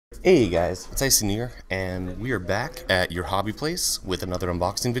Hey guys, it's IcyNewYear, and we are back at your hobby place with another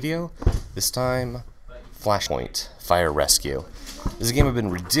unboxing video. This time, Flashpoint Fire Rescue. This is a game I've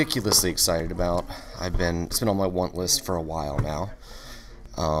been ridiculously excited about. It's been on my want list for a while now.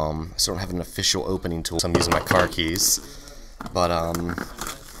 I still don't have an official opening tool, so I'm using my car keys. But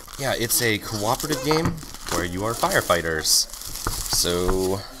yeah, it's a cooperative game where you are firefighters.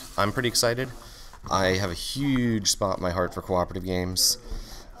 So I'm pretty excited. I have a huge spot in my heart for cooperative games.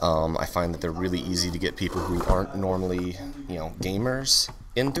 I find that they're really easy to get people who aren't normally, gamers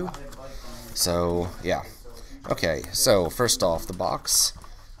into. So, yeah. Okay, so first off, the box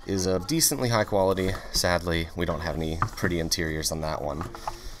is of decently high quality. Sadly, we don't have any pretty interiors on that one.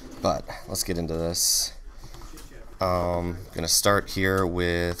 But, let's get into this. Gonna start here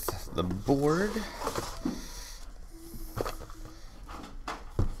with the board.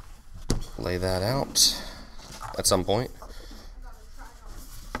 Lay that out at some point.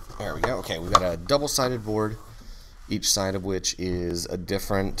 There we go. Okay, we've got a double-sided board, each side of which is a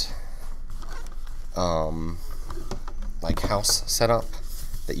different like house setup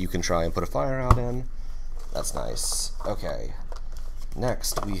that you can try and put a fire out in. That's nice. Okay,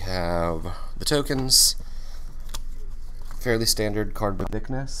 next we have the tokens. Fairly standard cardboard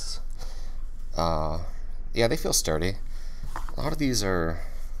thickness. Yeah, they feel sturdy. A lot of these are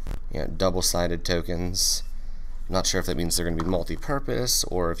double-sided tokens. Not sure if that means they're going to be multi-purpose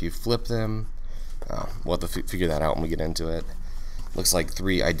or if you flip them. We'll have to figure that out when we get into it. Looks like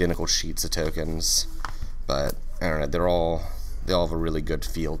 3 identical sheets of tokens, but I don't know. They all have a really good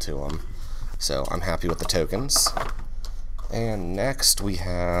feel to them. So I'm happy with the tokens. And next we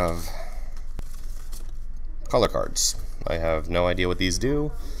have color cards. I have no idea what these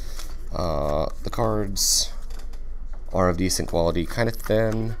do. The cards are of decent quality, kind of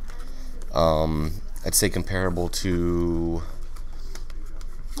thin. I'd say comparable to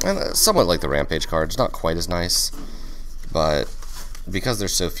somewhat like the Rampage cards, not quite as nice, but because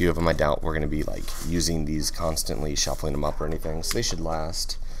there's so few of them, I doubt we're going to be using these constantly, shuffling them up or anything, so they should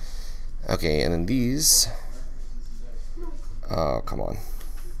last. Okay, and then these, oh, come on.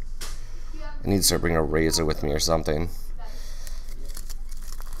 I need to start bringing a razor with me or something.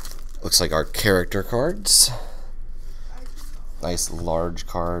 Looks like our character cards. Nice large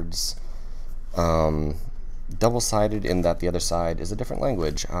cards. Double-sided in that the other side is a different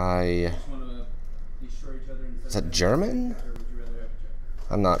language. Is that German?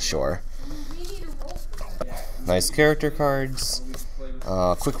 I'm not sure. Nice character cards.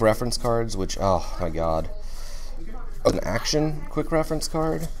 Quick reference cards, which, oh my god. An action quick reference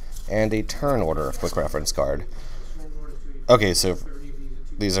card and a turn order quick reference card. Okay, so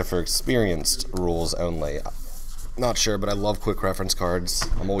these are for experienced rules only. Not sure, but I love quick reference cards.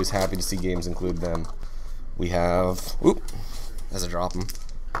 I'm always happy to see games include them. We have, as I drop them,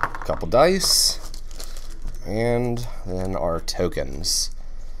 a couple dice, and then our tokens,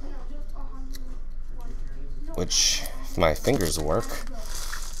 which, if my fingers work,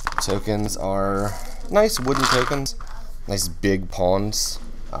 tokens are nice wooden tokens, nice big pawns.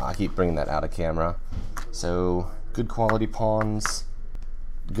 I keep bringing that out of camera. So, good quality pawns,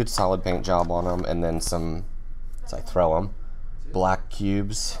 good solid paint job on them, and then some, as I throw them, black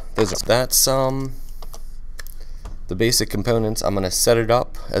cubes. That's the basic components. I'm gonna set it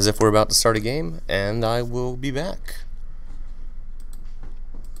up as if we're about to start a game, and I will be back.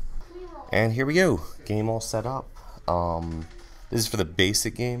 And here we go, game all set up. This is for the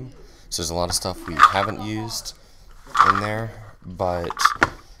basic game, so there's a lot of stuff we haven't used in there, but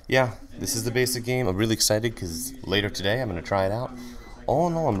yeah, this is the basic game. I'm really excited because later today I'm gonna try it out. All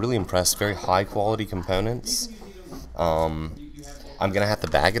in all, I'm really impressed. Very high quality components. I'm gonna have to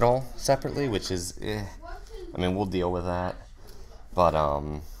bag it all separately, which is, I mean, we'll deal with that. But I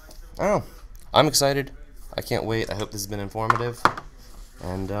don't know. I'm excited. I can't wait. I hope this has been informative.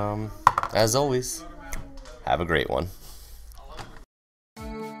 And as always, have a great one.